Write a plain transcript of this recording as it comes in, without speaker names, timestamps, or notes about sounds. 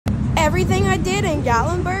Everything I did in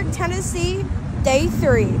Gatlinburg, Tennessee, day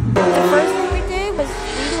 3. The first thing we did was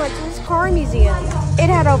we went to this car museum. It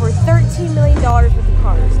had over $13 million worth of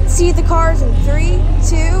cars. See the cars in 3,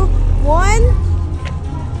 2,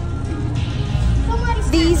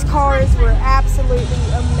 1. These cars were absolutely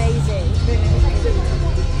amazing.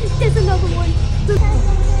 There's another one.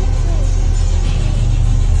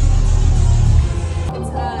 It's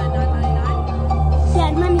 $9.99.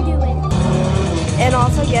 Dad, let me do it. And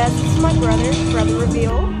also, yes, this is my brother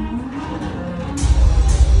reveal.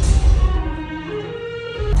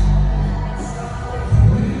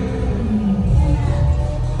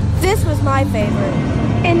 This was my favorite.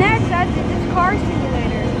 And next, I did this car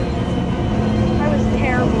simulator. I was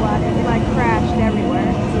terrible at it, and I crashed everywhere.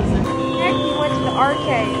 Next, we went to the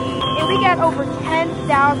arcade, and we got over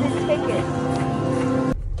 10,000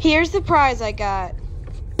 tickets. Here's the prize I got.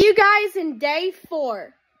 You guys in day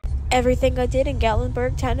 4. Everything I did in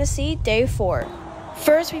Gatlinburg, Tennessee, day 4.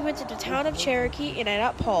 First, we went to the town of Cherokee and I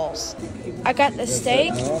got Paul's. I got the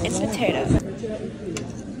steak and potato.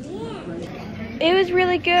 It was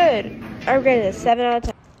really good. I rated it a 7 out of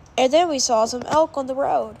 10. And then we saw some elk on the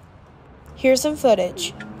road. Here's some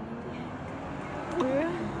footage.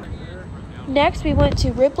 Next, we went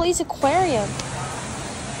to Ripley's Aquarium.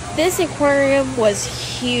 This aquarium was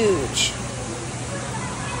huge.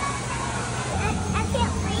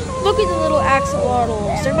 Look at the little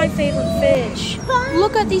axolotls. They're my favorite fish.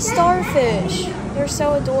 Look at these starfish. They're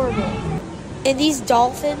so adorable. And these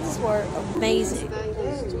dolphins were amazing. Mama,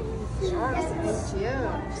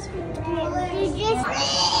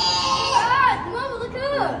 look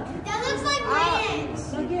up. That looks like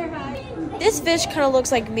Lance. This fish kind of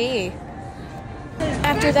looks like me.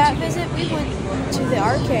 After that visit, we went to the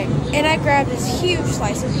arcade, and I grabbed this huge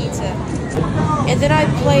slice of pizza. And then I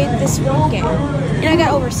played this one game, and I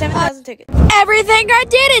got over 7,000 tickets. Everything I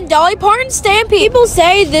did in Dolly Parton Stampede. People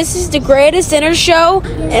say this is the greatest dinner show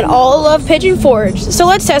in all of Pigeon Forge, so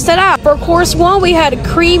let's test that out. For course 1, we had a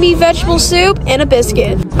creamy vegetable soup and a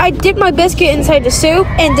biscuit. I dipped my biscuit inside the soup,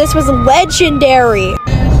 and this was legendary.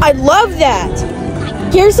 I love that.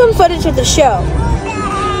 Here's some footage of the show.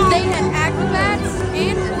 They had acrobats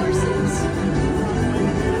and horses.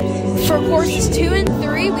 For courses 2 and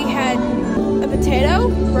 3, we had a potato,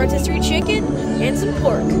 rotisserie chicken, and some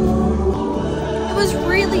pork. It was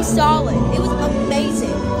really solid. It was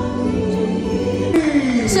amazing.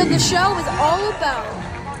 So the show was all about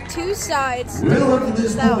 2 sides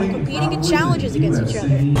competing in challenges against each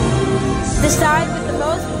other. The side with the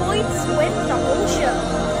most points wins the whole show.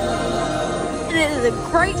 And it is a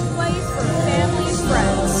great place for family and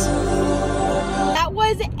friends. That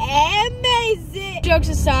was amazing! Jokes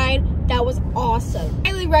aside, that was awesome.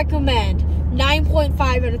 Highly recommend. 9.5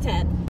 out of 10.